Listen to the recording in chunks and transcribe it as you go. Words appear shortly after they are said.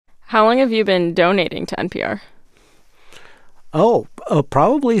How long have you been donating to NPR?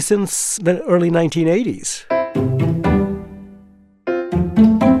 Probably since the early 1980s.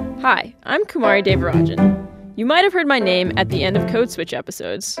 Hi, I'm Kumari Devarajan. You might have heard my name at the end of Code Switch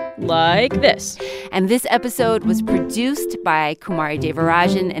episodes, like this. And this episode was produced by Kumari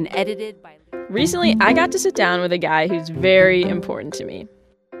Devarajan and edited by... Recently, I got to sit down with a guy who's very important to me.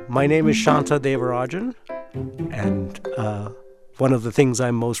 My name is Shanta Devarajan, and one of the things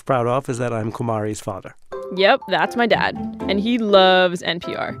I'm most proud of is that I'm Kumari's father. Yep, that's my dad, and he loves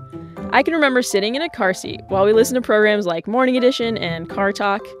NPR. I can remember sitting in a car seat while we listened to programs like Morning Edition and Car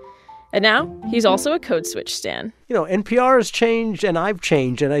Talk. And now, he's also a Code Switch stan. You know, NPR has changed and I've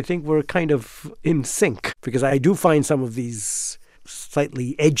changed, and I think we're kind of in sync, because I do find some of these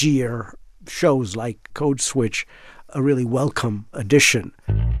slightly edgier shows like Code Switch a really welcome addition.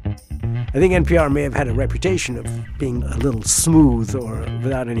 I think NPR may have had a reputation of being a little smooth or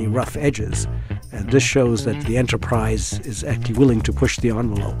without any rough edges, and this shows that the enterprise is actually willing to push the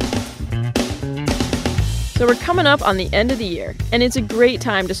envelope. So we're coming up on the end of the year, and it's a great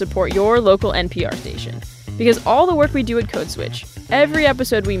time to support your local NPR station. Because all the work we do at Code Switch, every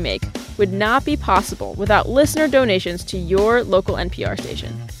episode we make, would not be possible without listener donations to your local NPR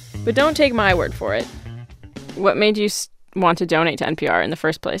station. But don't take my word for it. What made you want to donate to NPR in the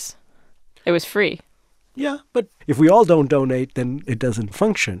first place? It was free. Yeah, but if we all don't donate, then it doesn't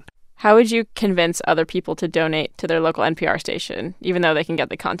function. How would you convince other people to donate to their local NPR station, even though they can get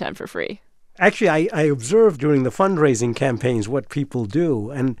the content for free? Actually, I observed during the fundraising campaigns what people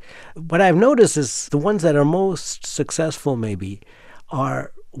do. And what I've noticed is the ones that are most successful maybe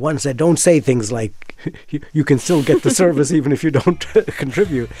are ones that don't say things like, you can still get the service even if you don't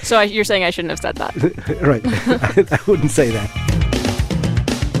contribute. So you're saying I shouldn't have said that? Right. I wouldn't say that.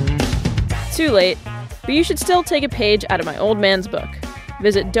 Too late, but you should still take a page out of my old man's book.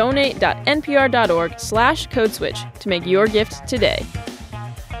 Visit donate.npr.org/codeswitch to make your gift today.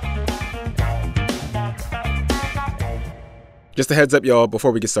 Just a heads up, y'all,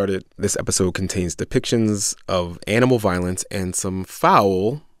 before we get started, this episode contains depictions of animal violence and some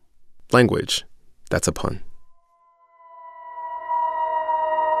foul language. That's a pun.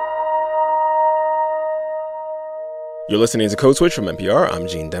 You're listening to Code Switch from NPR. I'm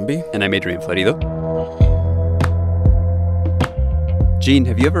Gene Demby. And I'm Adrian Florido. Gene,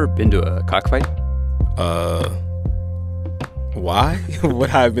 have you ever been to a cockfight? Why? Would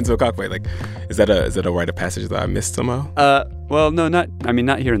I have been to a cockfight? Like, is that a rite of passage that I missed somehow? Well, no, not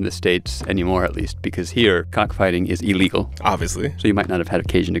here in the States anymore, at least, because here cockfighting is illegal. Obviously. So you might not have had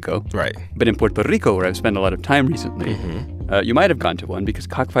occasion to go. Right. But in Puerto Rico, where I've spent a lot of time recently, you might have gone to one because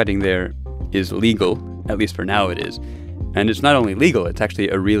cockfighting there is legal, at least for now it is. And it's not only legal, it's actually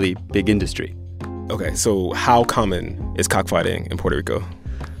a really big industry. Okay, so how common is cockfighting in Puerto Rico?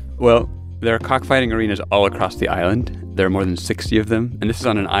 Well, there are cockfighting arenas all across the island. There are more than 60 of them, and this is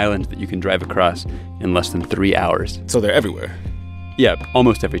on an island that you can drive across in less than 3 hours. So they're everywhere? Yeah,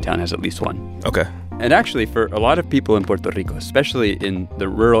 almost every town has at least one. Okay. And actually, for a lot of people in Puerto Rico, especially in the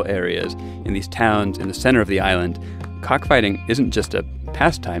rural areas, in these towns in the center of the island, cockfighting isn't just a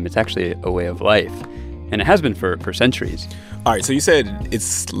pastime, it's actually a way of life. And it has been for centuries. All right, so you said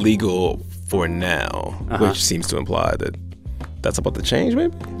it's legal for now, which seems to imply that that's about to change,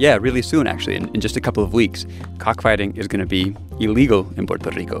 maybe? Yeah, really soon, actually. In just a couple of weeks, cockfighting is going to be illegal in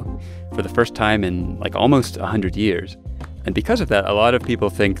Puerto Rico for the first time in almost 100 years. And because of that, a lot of people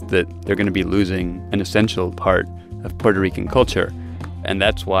think that they're going to be losing an essential part of Puerto Rican culture. And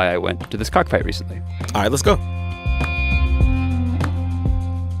that's why I went to this cockfight recently. All right, let's go.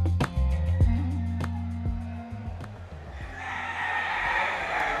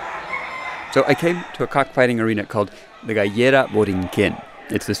 So I came to a cockfighting arena called the Gallera Borinquen.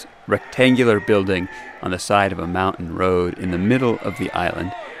 It's this rectangular building on the side of a mountain road in the middle of the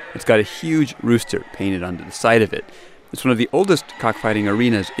island. It's got a huge rooster painted onto the side of it. It's one of the oldest cockfighting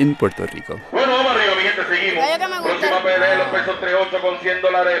arenas in Puerto Rico.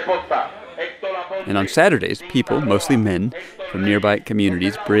 And on Saturdays, people, mostly men, from nearby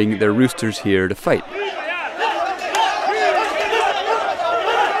communities bring their roosters here to fight.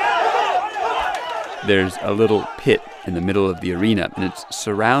 There's a little pit in the middle of the arena, and it's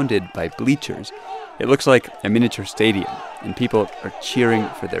surrounded by bleachers. It looks like a miniature stadium, and people are cheering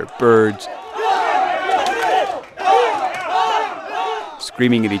for their birds,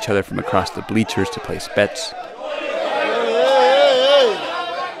 screaming at each other from across the bleachers to place bets.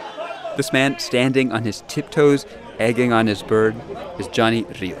 This man standing on his tiptoes, egging on his bird, is Johnny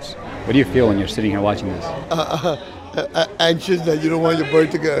Rios. What do you feel when you're sitting here watching this? anxious that you don't want your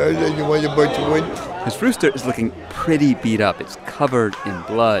bird to get hurt and you want your bird to win. His rooster is looking pretty beat up. It's covered in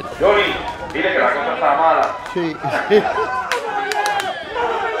blood.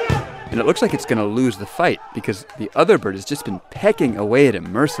 And it looks like it's going to lose the fight because the other bird has just been pecking away at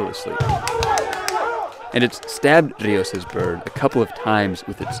him mercilessly. And it's stabbed Rios' bird a couple of times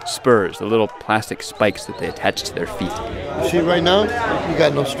with its spurs, the little plastic spikes that they attach to their feet. See, right now, he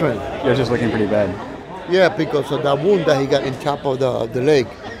got no strength. Yours is looking pretty bad. Yeah, because of that wound that he got in top of the leg.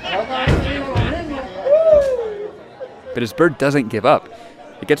 But his bird doesn't give up.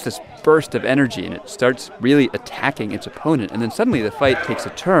 It gets this burst of energy and it starts really attacking its opponent. And then suddenly the fight takes a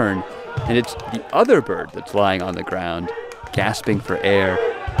turn and it's the other bird that's lying on the ground, gasping for air,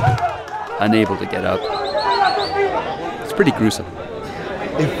 unable to get up. It's pretty gruesome.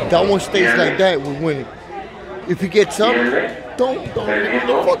 If that one stays like that, we're winning. If he gets up, don't leave him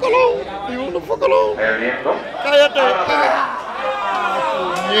the fuck alone. Leave him the fuck alone. Cállate.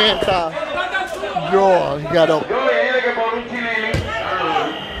 Nieta. Yo, he got up.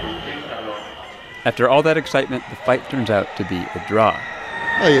 After all that excitement, the fight turns out to be a draw.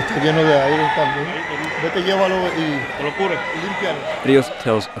 Ay, está lleno de aire también. Vete, llévalo y límpialo. Rios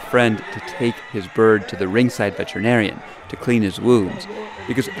tells a friend to take his bird to the ringside veterinarian to clean his wounds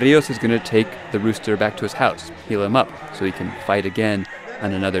because Rios is going to take the rooster back to his house, heal him up, so he can fight again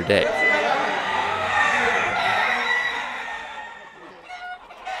on another day.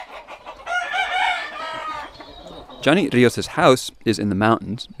 Johnny Rios' house is in the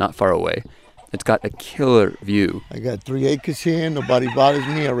mountains, not far away. It's got a killer view. I got 3 acres here. Nobody bothers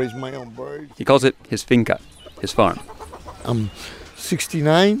me. I raise my own birds. He calls it his finca, his farm. I'm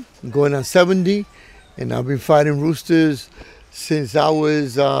 69, going on 70, and I've been fighting roosters since I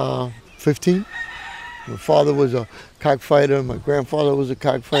was 15. My father was a cockfighter. My grandfather was a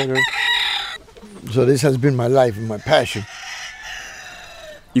cockfighter. So this has been my life and my passion.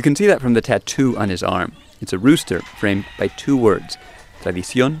 You can see that from the tattoo on his arm. It's a rooster framed by 2 words,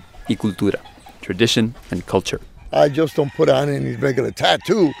 tradición y cultura. Tradition and culture. I just don't put on any regular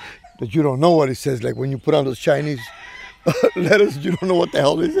tattoo that you don't know what it says. Like when you put on those Chinese letters, you don't know what the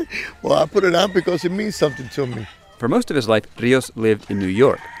hell they say. Well, I put it on because it means something to me. For most of his life, Rios lived in New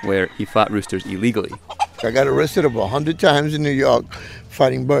York, where he fought roosters illegally. I got arrested about 100 times in New York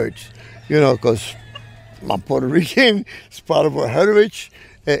fighting birds, because I'm Puerto Rican. It's part of our heritage.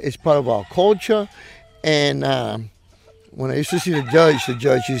 It's part of our culture. And when I used to see the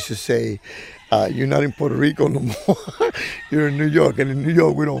judge used to say, you're not in Puerto Rico no more. You're in New York, and in New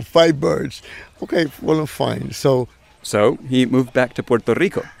York we don't fight birds. Okay, well, I'm fine. So he moved back to Puerto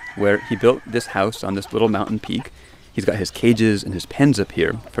Rico, where he built this house on this little mountain peak. He's got his cages and his pens up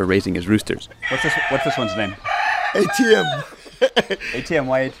here for raising his roosters. What's this one's name? ATM. ATM,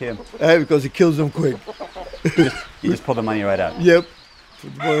 why ATM? Because it kills them quick. You just pull the money right out. Yep.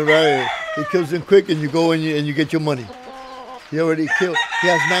 Right. It kills them quick, and you go and you get your money. He already killed. He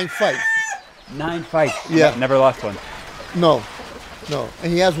has 9 fights. 9 fights? Yeah. Never lost one? No.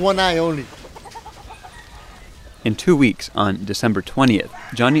 And he has 1 eye only. In 2 weeks, on December 20th,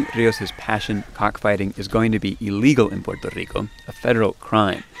 Johnny Rios' passion, cockfighting, is going to be illegal in Puerto Rico, a federal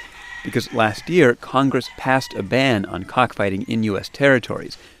crime. Because last year, Congress passed a ban on cockfighting in U.S.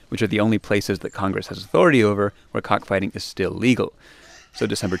 territories, which are the only places that Congress has authority over where cockfighting is still legal. So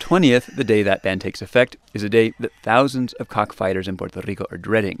December 20th, the day that ban takes effect, is a day that thousands of cockfighters in Puerto Rico are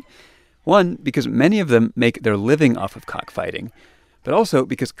dreading. One, because many of them make their living off of cockfighting, but also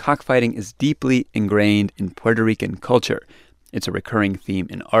because cockfighting is deeply ingrained in Puerto Rican culture. It's a recurring theme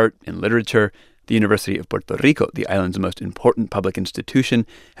in art and literature. The University of Puerto Rico, the island's most important public institution,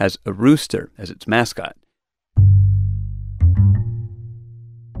 has a rooster as its mascot.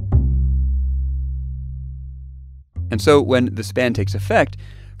 And so when this ban takes effect,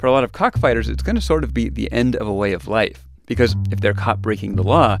 for a lot of cockfighters, it's going to sort of be the end of a way of life. Because if they're caught breaking the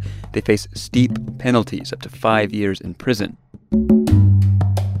law, they face steep penalties, up to 5 years in prison.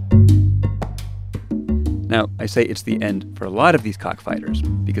 Now, I say it's the end for a lot of these cockfighters,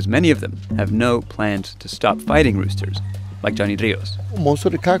 because many of them have no plans to stop fighting roosters, like Johnny Rios. Most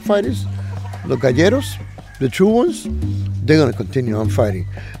of the cockfighters, the galleros, the true ones, they're going to continue on fighting.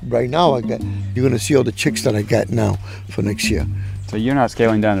 Right now, you're going to see all the chicks that I got now for next year. So you're not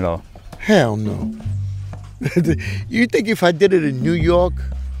scaling down at all? Hell no. You think if I did it in New York,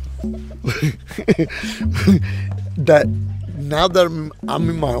 that now that I'm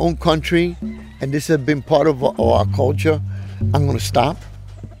in my own country and this has been part of our culture, I'm going to stop?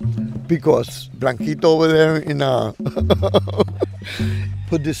 Because Blanquito over there in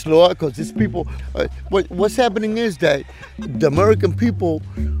put this law, because these people, what's happening is that the American people,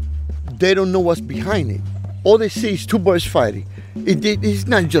 they don't know what's behind it. all they see is two birds fighting. It's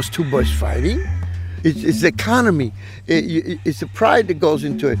not just two birds fighting. It's the economy. It's the pride that goes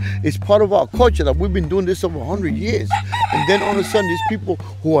into it. It's part of our culture that we've been doing this over 100 years. And then all of a sudden, these people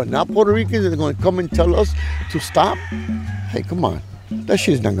who are not Puerto Ricans are going to come and tell us to stop? Hey, come on. That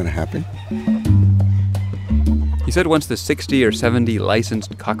shit's not going to happen. He said once the 60 or 70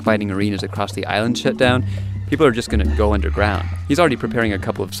 licensed cockfighting arenas across the island shut down, people are just going to go underground. He's already preparing a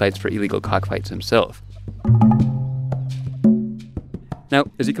couple of sites for illegal cockfights himself. Now,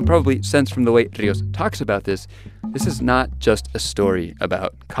 as you can probably sense from the way Rios talks about this is not just a story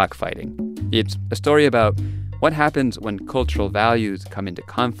about cockfighting. It's a story about what happens when cultural values come into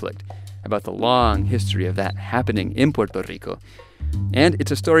conflict, about the long history of that happening in Puerto Rico. And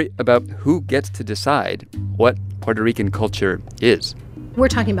it's a story about who gets to decide what Puerto Rican culture is. We're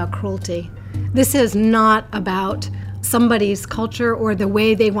talking about cruelty. This is not about somebody's culture or the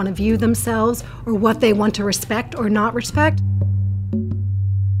way they want to view themselves or what they want to respect or not respect.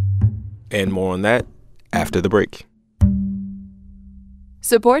 And more on that after the break.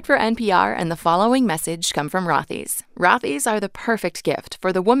 Support for NPR and the following message come from Rothy's. Rothy's are the perfect gift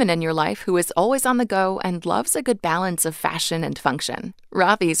for the woman in your life who is always on the go and loves a good balance of fashion and function.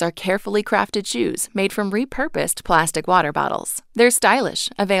 Rothy's are carefully crafted shoes made from repurposed plastic water bottles. They're stylish,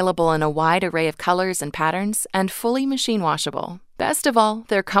 available in a wide array of colors and patterns, and fully machine washable. Best of all,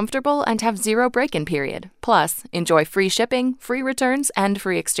 they're comfortable and have zero break-in period. Plus, enjoy free shipping, free returns, and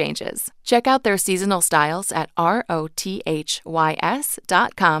free exchanges. Check out their seasonal styles at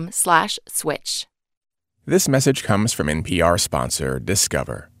rothys.com/switch. This message comes from NPR sponsor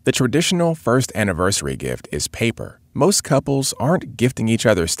Discover. The traditional first anniversary gift is paper. Most couples aren't gifting each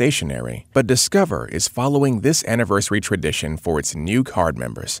other stationery, but Discover is following this anniversary tradition for its new card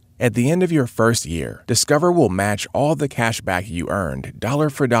members. At the end of your first year, Discover will match all the cash back you earned, dollar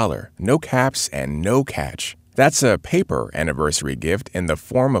for dollar, no caps and no catch. That's a paper anniversary gift in the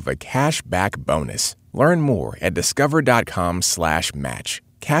form of a cash back bonus. Learn more at discover.com/match.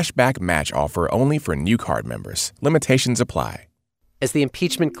 Cashback match offer only for new card members. Limitations apply. As the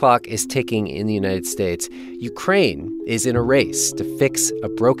impeachment clock is ticking in the United States, Ukraine is in a race to fix a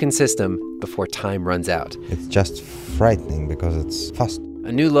broken system before time runs out. It's just frightening because it's fast.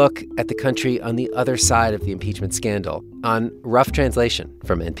 A new look at the country on the other side of the impeachment scandal on Rough Translation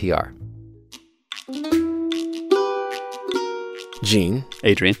from NPR. Gene.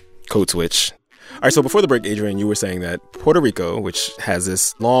 Adrian. Code Switch. All right, so before the break, Adrian, you were saying that Puerto Rico, which has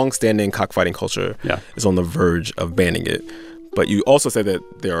this long-standing cockfighting culture, is on the verge of banning it. But you also said that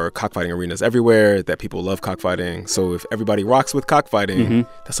there are cockfighting arenas everywhere, that people love cockfighting. So if everybody rocks with cockfighting,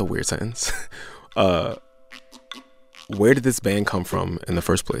 that's a weird sentence. Where did this ban come from in the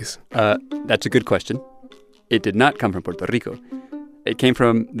first place? That's a good question. It did not come from Puerto Rico. It came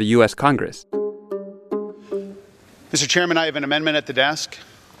from the U.S. Congress. Mr. Chairman, I have an amendment at the desk.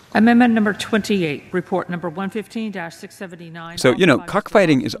 Amendment number 28, report number 115-679. So,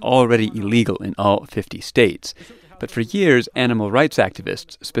 cockfighting is already illegal in all 50 states. But for years, animal rights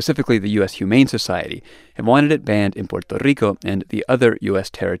activists, specifically the U.S. Humane Society, have wanted it banned in Puerto Rico and the other U.S.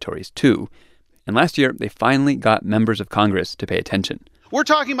 territories, too. And last year, they finally got members of Congress to pay attention. We're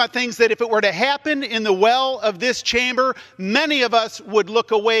talking about things that if it were to happen in the well of this chamber, many of us would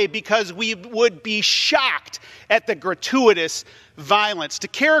look away because we would be shocked at the gratuitous violence. To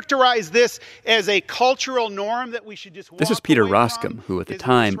characterize this as a cultural norm that we should just walk This is Peter away Roskam, who at the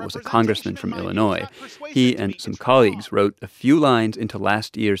time was a congressman from Illinois. He and some colleagues wrote a few lines into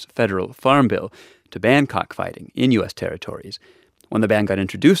last year's federal farm bill to ban cockfighting in U.S. territories. When the ban got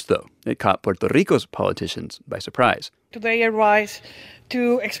introduced, though, it caught Puerto Rico's politicians by surprise. Today I rise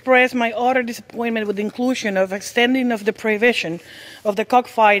to express my utter disappointment with the inclusion of extending of the prohibition of the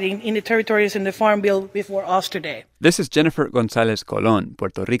cockfighting in the territories in the Farm Bill before us today. This is Jennifer González Colón,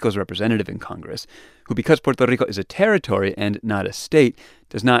 Puerto Rico's representative in Congress, who, because Puerto Rico is a territory and not a state,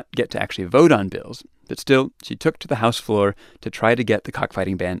 does not get to actually vote on bills. But still, she took to the House floor to try to get the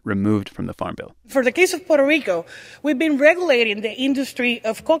cockfighting ban removed from the Farm Bill. For the case of Puerto Rico, we've been regulating the industry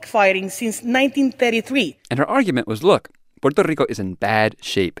of cockfighting since 1933. And her argument was, look, Puerto Rico is in bad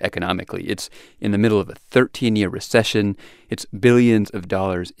shape economically. It's in the middle of a 13-year recession. It's billions of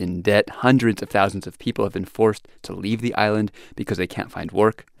dollars in debt. Hundreds of thousands of people have been forced to leave the island because they can't find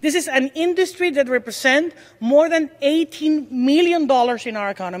work. This is an industry that represents more than $18 million in our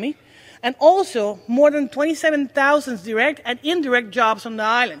economy, and also more than 27,000 direct and indirect jobs on the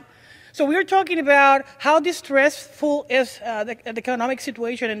island. So we're talking about how distressful is the economic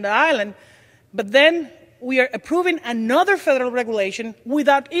situation in the island, but then we are approving another federal regulation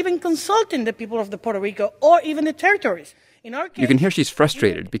without even consulting the people of the Puerto Rico or even the territories. You can hear she's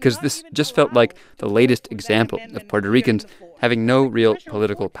frustrated because this just felt like the latest example of Puerto Ricans having no real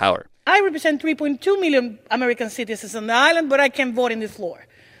political power. I represent 3.2 million American citizens on the island, but I can't vote in the floor.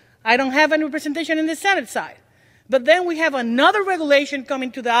 I don't have any representation in the Senate side. But then we have another regulation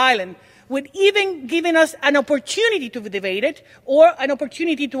coming to the island with even giving us an opportunity to debate it or an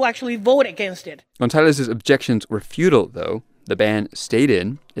opportunity to actually vote against it. Gonzalez's objections were futile, though. The ban stayed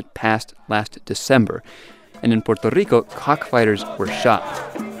in. It passed last December. And in Puerto Rico, cockfighters were shot.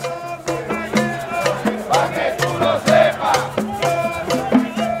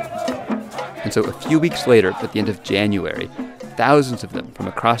 And so a few weeks later, at the end of January, thousands of them from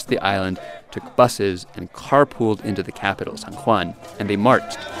across the island took buses and carpooled into the capital, San Juan, and they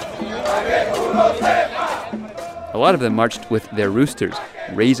marched. A lot of them marched with their roosters,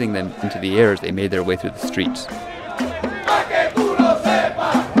 raising them into the air as they made their way through the streets.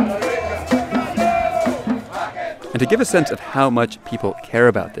 And to give a sense of how much people care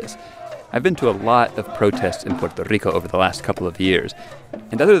about this, I've been to a lot of protests in Puerto Rico over the last couple of years.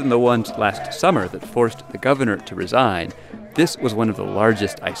 And other than the ones last summer that forced the governor to resign, this was one of the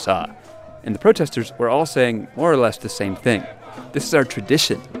largest I saw. And the protesters were all saying more or less the same thing. This is our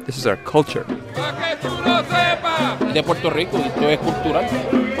tradition. This is our culture. De Puerto Rico, esto es cultural.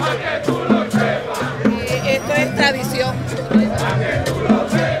 Esto es tradición.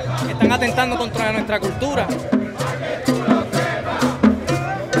 Están atentando contra nuestra cultura.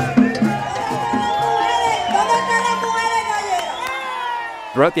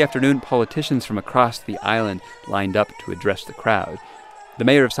 Throughout the afternoon, politicians from across the island lined up to address the crowd. The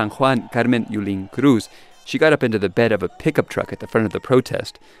mayor of San Juan, Carmen Yulín Cruz, she got up into the bed of a pickup truck at the front of the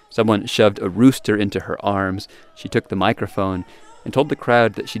protest. Someone shoved a rooster into her arms. She took the microphone and told the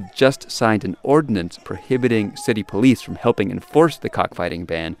crowd that she'd just signed an ordinance prohibiting city police from helping enforce the cockfighting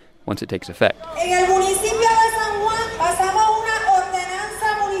ban once it takes effect. En el municipio de San Juan pasamos una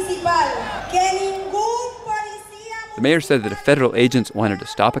ordenanza municipal que ningún policía. The mayor said that if federal agents wanted to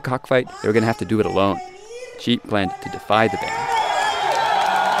stop a cockfight, they were going to have to do it alone. She planned to defy the ban.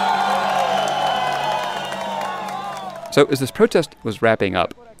 So as this protest was wrapping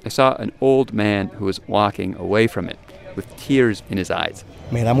up, I saw an old man who was walking away from it with tears in his eyes.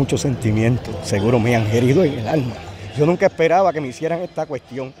 Me da mucho sentimiento. Seguro me han herido en el alma. Yo nunca esperaba que me hicieran esta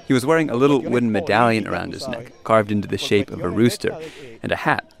cuestión. He was wearing a little wooden medallion around his neck, carved into the shape of a rooster, and a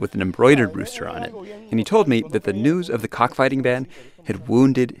hat with an embroidered rooster on it. And he told me that the news of the cockfighting ban had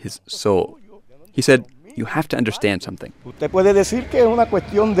wounded his soul. He said, "You have to understand something." Usted puede decir que es una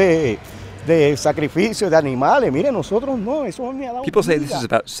cuestión de sacrificio de animales. Mire, nosotros no, eso me ha dado. People say this is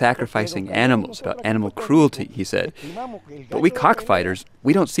about sacrificing animals, about animal cruelty, he said. But we cockfighters,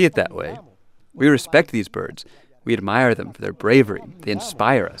 we don't see it that way. We respect these birds. We admire them for their bravery. They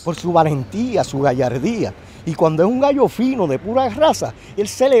inspire us. Por su valentía, su gallardía. Y cuando es un gallo fino de pura raza, él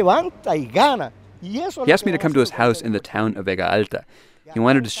se levanta y gana. He asked me to come to his house in the town of Vega Alta. He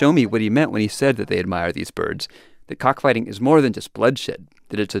wanted to show me what he meant when he said that they admire these birds, that cockfighting is more than just bloodshed,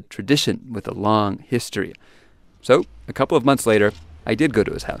 that it's a tradition with a long history. So, a couple of months later, I did go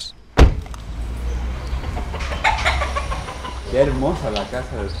to his house. Qué hermosa la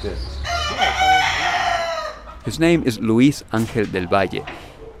casa de usted. His name is Luis Ángel del Valle.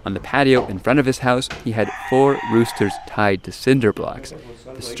 On the patio in front of his house, he had 4 roosters tied to cinder blocks.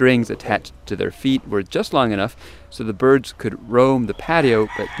 The strings attached to their feet were just long enough so the birds could roam the patio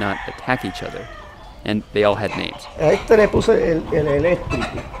but not attack each other. And they all had names. A este le puse el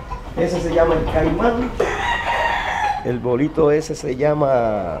eléctrico. Ese se llama el Caimán. El bolito ese se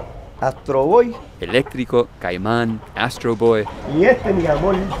llama Astro Boy. Eléctrico, Caimán, Astro Boy. Y este, mi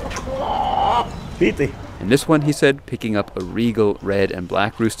amor. ¿Viste? And this one, he said, picking up a regal red and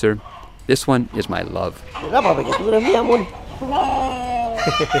black rooster, this one is my love. Mira, papi, que tú eres mi amor.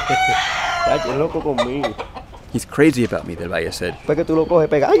 Está loco conmigo. He's crazy about me, Del Valle said. Después que tú lo coges,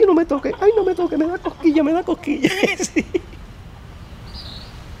 pega. Ay, no me toque, me da cosquilla.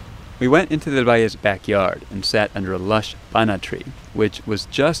 We went into Del Valle's backyard and sat under a lush pana tree, which was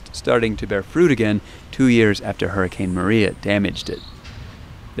just starting to bear fruit again 2 years after Hurricane Maria damaged it.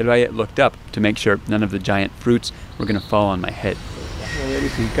 Del Valle looked up to make sure none of the giant fruits were going to fall on my head.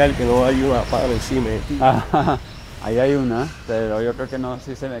 Ahí hay una, pero yo creo que no,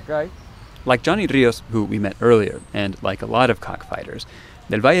 si se me cae. Like Johnny Rios, who we met earlier, and like a lot of cockfighters,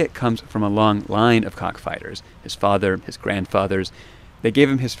 Del Valle comes from a long line of cockfighters. His father, his grandfathers. They gave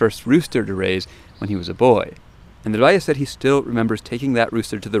him his first rooster to raise when he was a boy. And Del Valle said he still remembers taking that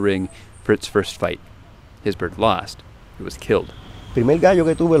rooster to the ring for its first fight. His bird lost. It was killed. Primer gallo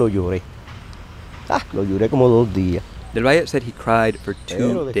que tuve lo lloré. Lo lloré como 2 días. Del Valle said he cried for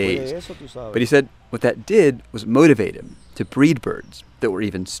 2 days. But he said what that did was motivate him to breed birds that were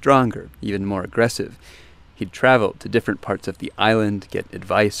even stronger, even more aggressive. He'd travel to different parts of the island, get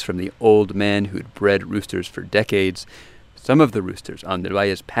advice from the old men who'd bred roosters for decades. Some of the roosters on Del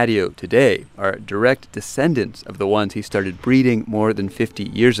Valle's patio today are direct descendants of the ones he started breeding more than 50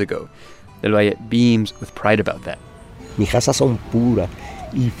 years ago. Del Valle beams with pride about that. Mis razas son puras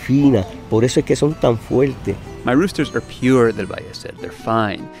y finas, por eso es que son tan fuertes. My roosters are pure, Del Valle said. They're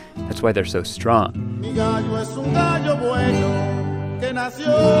fine. That's why they're so strong. Mi gallo es un gallo bueno que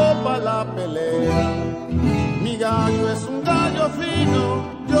nació para la pelea. Mi gallo es un gallo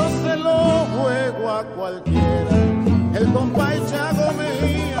fino, yo se lo juego a cualquiera. El compay Chago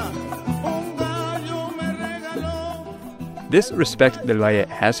Mejía, un gallo me regaló. This respect Del Valle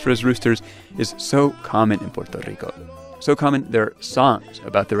has for his roosters is so common in Puerto Rico. So common, there are songs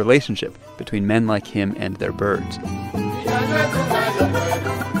about the relationship between men like him and their birds.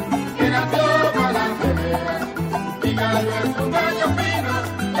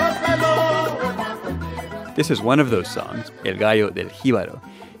 This is one of those songs, El Gallo del Jíbaro.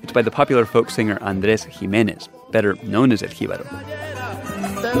 It's by the popular folk singer Andrés Jiménez, better known as El Jíbaro.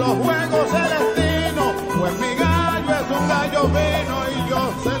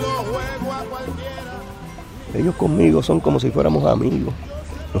 Ellos conmigo son como si fuéramos amigos.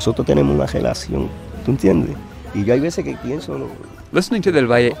 Nosotros tenemos una relación, ¿tú entiendes? Y yo hay veces que pienso... ¿no? Listening to Del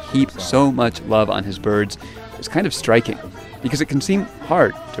Valle heap so much love on his birds is kind of striking, because it can seem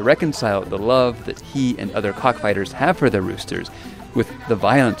hard to reconcile the love that he and other cockfighters have for their roosters with the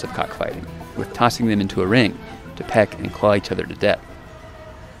violence of cockfighting, with tossing them into a ring to peck and claw each other to death.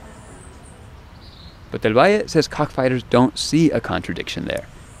 But Del Valle says cockfighters don't see a contradiction there.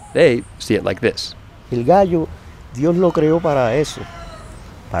 They see it like this. El gallo, Dios lo creó para eso,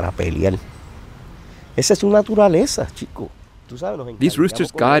 para pelear. Esa es su naturaleza, chico. These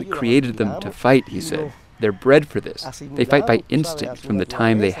roosters, God created them to fight, he said. They're bred for this. They fight by instinct from the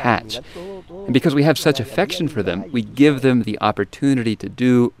time they hatch. And because we have such affection for them, we give them the opportunity to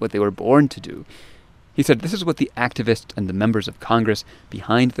do what they were born to do. He said this is what the activists and the members of Congress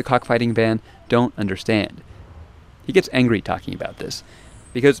behind the cockfighting ban don't understand. He gets angry talking about this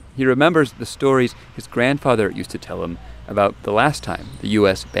because he remembers the stories his grandfather used to tell him about the last time the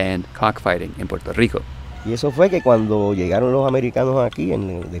U.S. banned cockfighting in Puerto Rico. Y eso fue que cuando llegaron los americanos aquí,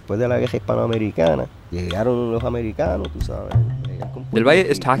 después de la guerra hispanoamericana, llegaron los americanos, tú sabes. Del Valle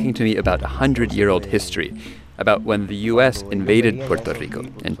is talking to me about 100-year-old history, about when the U.S. invaded Puerto Rico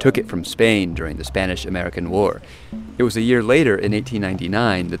and took it from Spain during the Spanish-American War. It was a year later, in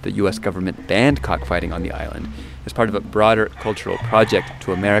 1899, that the U.S. government banned cockfighting on the island as part of a broader cultural project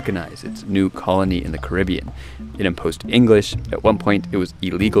to Americanize its new colony in the Caribbean. It imposed English. At one point, it was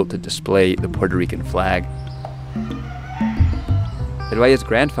illegal to display the Puerto Rican flag. Del Valle's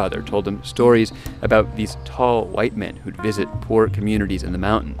grandfather told him stories about these tall white men who'd visit poor communities in the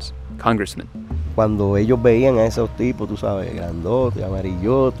mountains, congressmen. Cuando ellos veían a esos tipos, tú sabes, grandotes,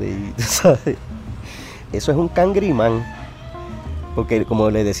 amarillotes, y tú sabes, eso es un cangrimán, porque como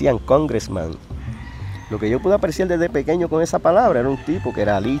le decían, congressman. Lo que yo pude apreciar desde pequeño con esa palabra era un tipo que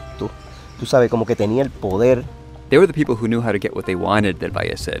era listo, tú sabes, como que tenía el poder. They were the people who knew how to get what they wanted, Del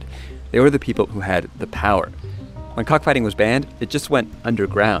Valle said. They were the people who had the power. When cockfighting was banned, it just went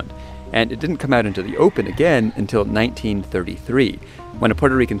underground, and it didn't come out into the open again until 1933, when a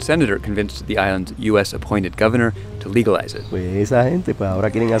Puerto Rican senator convinced the island's U.S.-appointed governor to legalize it. Pues esa gente pues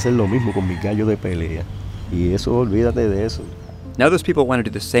ahora quieren hacer lo mismo con mis gallos de pelea, y eso, olvídate de eso. Now those people want to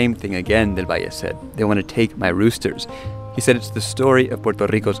do the same thing again, Del Valle said. They want to take my roosters. He said it's the story of Puerto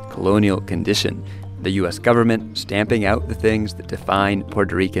Rico's colonial condition, the U.S. government stamping out the things that define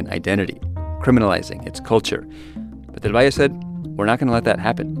Puerto Rican identity, criminalizing its culture. But Del Valle said, we're not going to let that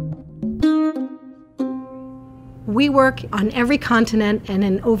happen. We work on every continent and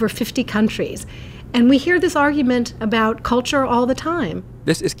in over 50 countries, and we hear this argument about culture all the time.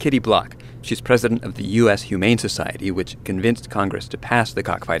 This is Kitty Block. She's president of the U.S. Humane Society, which convinced Congress to pass the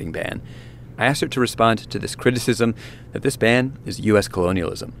cockfighting ban. I asked her to respond to this criticism that this ban is U.S.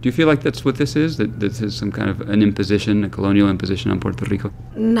 colonialism. Do you feel like that's what this is? That this is some kind of an imposition, a colonial imposition on Puerto Rico?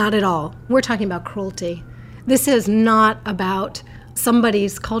 Not at all. We're talking about cruelty. This is not about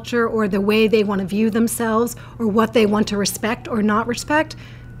somebody's culture or the way they want to view themselves or what they want to respect or not respect.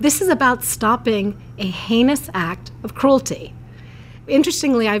 This is about stopping a heinous act of cruelty.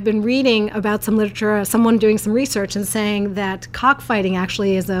 Interestingly, I've been reading about some literature, someone doing some research and saying that cockfighting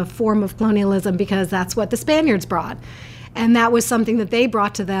actually is a form of colonialism because that's what the Spaniards brought. And that was something that they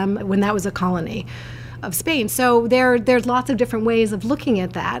brought to them when that was a colony. of Spain. So there's lots of different ways of looking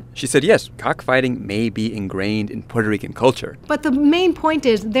at that. She said, yes, cockfighting may be ingrained in Puerto Rican culture. But the main point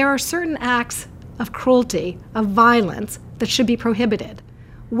is there are certain acts of cruelty, of violence, that should be prohibited,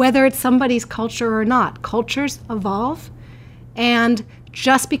 whether it's somebody's culture or not. Cultures evolve, and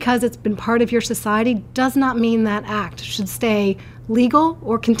just because it's been part of your society does not mean that act should stay legal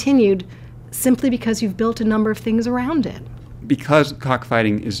or continued simply because you've built a number of things around it. Because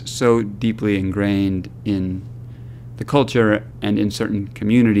cockfighting is so deeply ingrained in the culture and in certain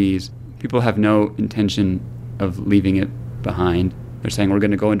communities, people have no intention of leaving it behind. They're saying we're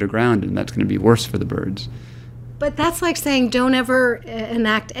going to go underground and that's going to be worse for the birds. But that's like saying don't ever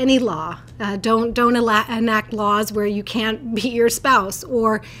enact any law. Don't enact laws where you can't beat your spouse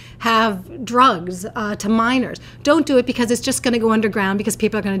or have drugs to minors. Don't do it because it's just going to go underground because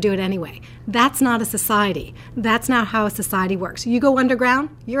people are going to do it anyway. That's not a society. That's not how a society works. You go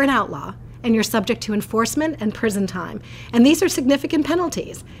underground, you're an outlaw, and you're subject to enforcement and prison time. And these are significant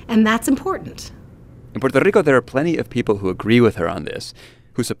penalties, and that's important. In Puerto Rico, there are plenty of people who agree with her on this,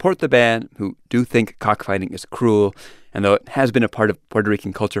 who support the ban, who do think cockfighting is cruel, and though it has been a part of Puerto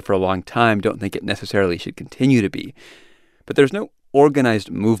Rican culture for a long time, don't think it necessarily should continue to be. But there's no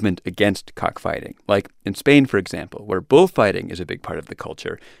organized movement against cockfighting, like in Spain, for example, where bullfighting is a big part of the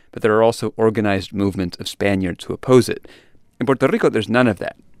culture, but there are also organized movements of Spaniards who oppose it. In Puerto Rico, there's none of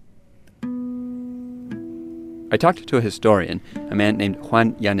that. I talked to a historian, a man named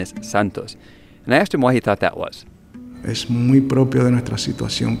Juan Yanes Santos, and I asked him why he thought that was. Es muy propio de nuestra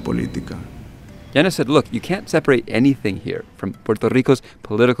situación política. Yanes said, look, you can't separate anything here from Puerto Rico's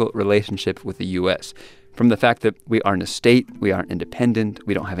political relationship with the U.S., from the fact that we aren't a state, we aren't independent,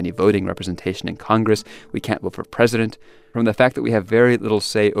 we don't have any voting representation in Congress, we can't vote for president, from the fact that we have very little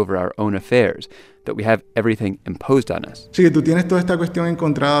say over our own affairs, that we have everything imposed on us. Sí, tú tienes toda esta cuestión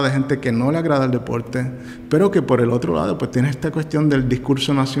encontrada de gente que no le agrada el deporte, pero que por el otro lado pues tienes esta cuestión del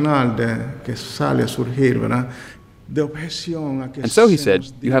discurso nacional que sale a surgir, ¿verdad? And so, he said,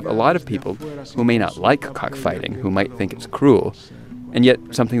 you have a lot of people who may not like cockfighting, who might think it's cruel, and yet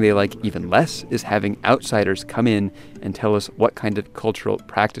something they like even less is having outsiders come in and tell us what kind of cultural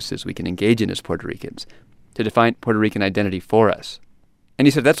practices we can engage in as Puerto Ricans, to define Puerto Rican identity for us. And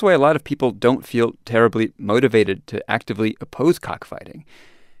he said that's why a lot of people don't feel terribly motivated to actively oppose cockfighting.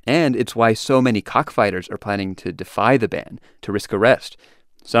 And it's why so many cockfighters are planning to defy the ban, to risk arrest.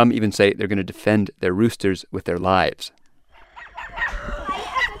 Some even say they're going to defend their roosters with their lives.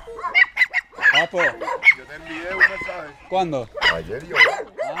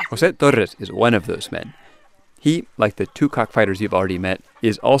 Jose Torres is one of those men. He, like the two cockfighters you've already met,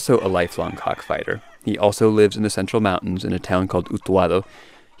 is also a lifelong cockfighter. He also lives in the Central Mountains in a town called Utuado.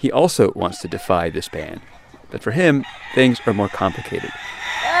 He also wants to defy this ban. But for him, things are more complicated.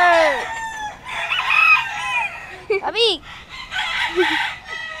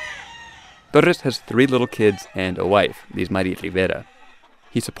 Torres has 3 little kids and a wife, Lismari Rivera.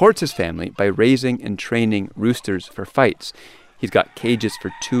 He supports his family by raising and training roosters for fights. He's got cages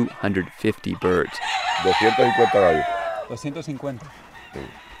for 250 birds. 250.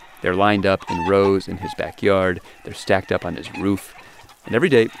 They're lined up in rows in his backyard. They're stacked up on his roof. And every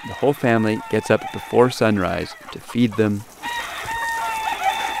day, the whole family gets up before sunrise to feed them,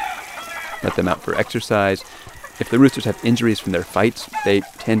 let them out for exercise. If the roosters have injuries from their fights, they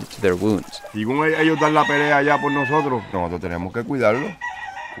tend to their wounds.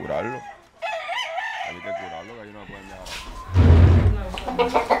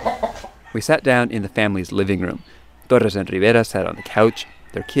 We sat down in the family's living room. Torres and Rivera sat on the couch.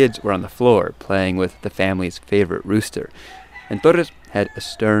 Their kids were on the floor playing with the family's favorite rooster. And Torres had a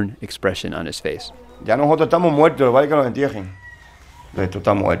stern expression on his face. Ya nosotros estamos muertos, vale que nos entierren. Esto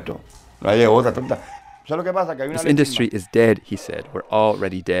está muerto. No hay otra tonta. This industry is dead, he said. We're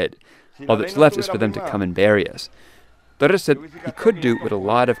already dead. All that's left is for them to come and bury us. Torres said he could do what a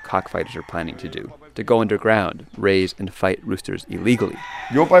lot of cockfighters are planning to do, to go underground, raise and fight roosters illegally.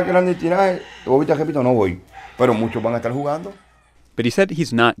 But he said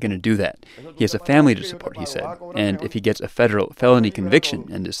he's not going to do that. He has a family to support, he said. And if he gets a federal felony conviction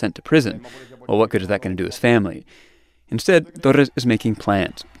and is sent to prison, well, what good is that going to do his family? Instead, Torres is making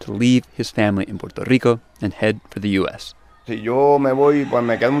plans to leave his family in Puerto Rico and head for the U.S. Si yo me voy, pues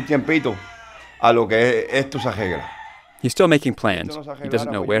me quedo un tiempito a lo que esto se arregla. He's still making plans. He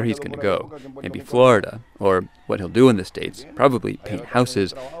doesn't know where he's going to go. Maybe Florida, or what he'll do in the States, probably paint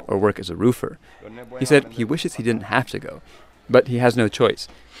houses or work as a roofer. He said he wishes he didn't have to go, but he has no choice.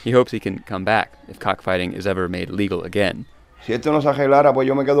 He hopes he can come back if cockfighting is ever made legal again. Si esto no se arreglara, pues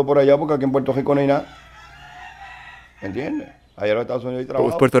yo me quedo por allá porque aquí en Puerto Rico no hay nada. ¿Entiendes? But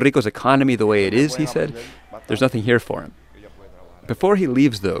with Puerto Rico's economy the way it is, he said, there's nothing here for him. Before he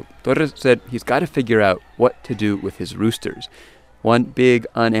leaves, though, Torres said he's got to figure out what to do with his roosters. One big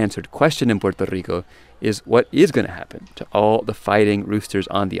unanswered question in Puerto Rico is what is going to happen to all the fighting roosters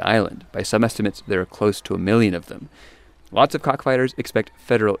on the island. By some estimates, there are close to 1 million of them. Lots of cockfighters expect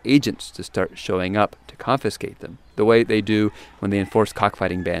federal agents to start showing up to confiscate them, the way they do when they enforce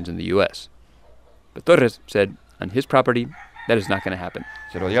cockfighting bans in the U.S. But Torres said on his property, that is not going to happen.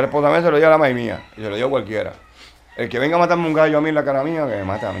 Se lo di a la esposa mía, se lo di a la maíz mía, y se lo di a cualquiera. El que venga a matarme un gallo a mí en la cara mía, que me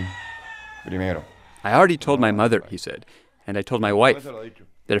mate a mí primero. I already told my mother, he said, and I told my wife,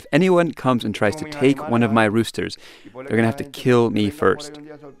 that if anyone comes and tries to take one of my roosters, they're going to have to kill me first.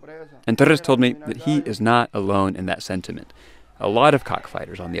 And Torres told me that he is not alone in that sentiment. A lot of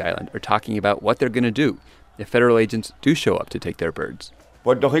cockfighters on the island are talking about what they're going to do if federal agents do show up to take their birds.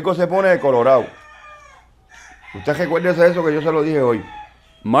 Puerto Rico se pone de colorado. Usted recuérdese eso que yo se lo dije hoy.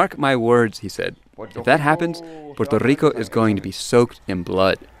 Mark my words, he said. If that happens, Puerto Rico is going to be soaked in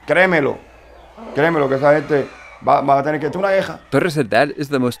blood. Créemelo que esa gente va a tener que hacer una guerra. Torres said that is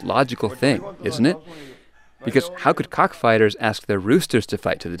the most logical thing, isn't it? Because how could cockfighters ask their roosters to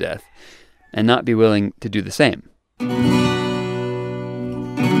fight to the death and not be willing to do the same?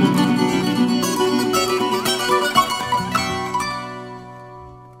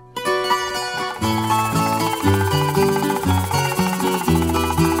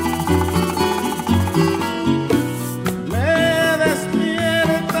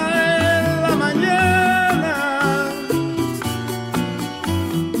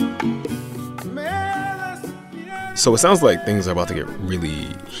 So it sounds like things are about to get really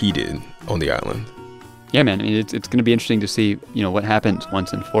heated on the island. Yeah, man. I mean, it's going to be interesting to see, what happens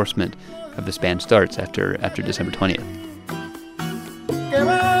once enforcement of this ban starts after December 20th.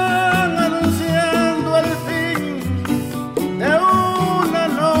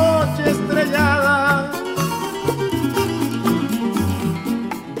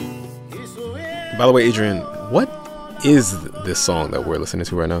 By the way, Adrian, what is this song that we're listening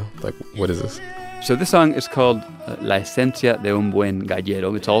to right now? Like, what is this? So this song is called La Esencia de un Buen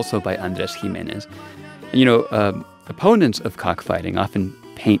Gallero. It's also by Andrés Jiménez. And, opponents of cockfighting often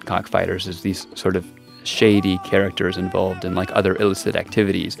paint cockfighters as these sort of shady characters involved in other illicit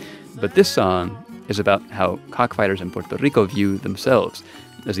activities. But this song is about how cockfighters in Puerto Rico view themselves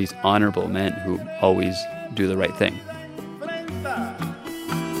as these honorable men who always do the right thing.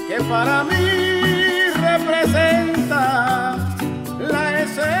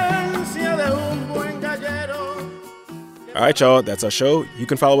 All right, y'all, that's our show. You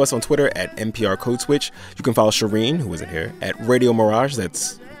can follow us on Twitter at NPR Code Switch. You can follow Shireen, who isn't here, at Radio Mirage.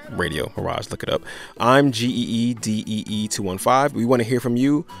 That's Radio Mirage. Look it up. I'm GEEDEE215. We want to hear from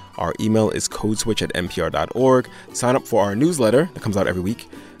you. Our email is codeswitch@npr.org. Sign up for our newsletter that comes out every week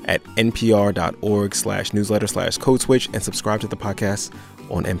at npr.org/newsletter/codeswitch and subscribe to the podcast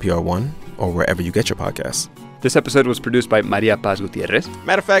on NPR One or wherever you get your podcasts. This episode was produced by Maria Paz Gutierrez.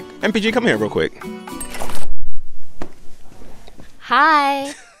 Matter of fact, MPG, come here real quick.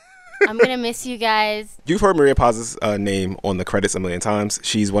 Hi. I'm going to miss you guys. You've heard Maria Paz's name on the credits a million times.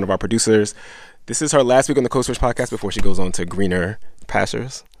 She's one of our producers. This is her last week on the Code Switch podcast before she goes on to greener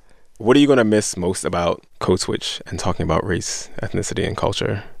pastures. What are you going to miss most about Code Switch and talking about race, ethnicity, and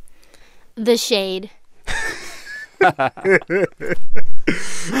culture? The shade.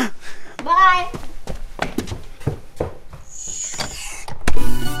 Bye.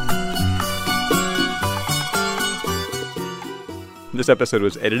 This episode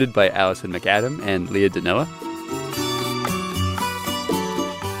was edited by Allison McAdam and Leah Danella.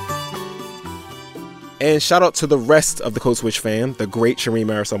 And shout out to the rest of the Code Switch fam, the great Shireen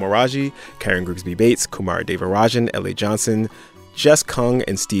Marisol Meraji, Karen Grigsby Bates, Kumari Devarajan, L.A. Johnson, Jess Kung,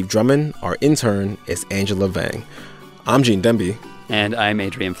 and Steve Drummond. Our intern is Angela Vang. I'm Gene Demby. And I'm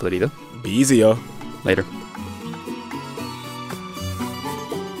Adrian Florido. Be easy, yo. Later.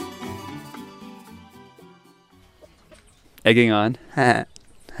 Egging on.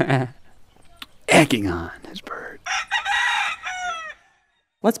 Egging on his bird.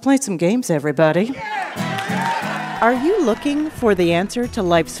 Let's play some games, everybody. Are you looking for the answer to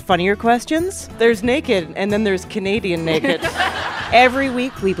life's funnier questions? There's Naked, and then there's Canadian Naked. Every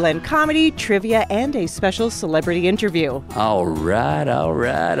week, we blend comedy, trivia, and a special celebrity interview. All right.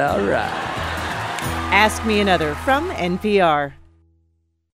 Ask Me Another from NPR.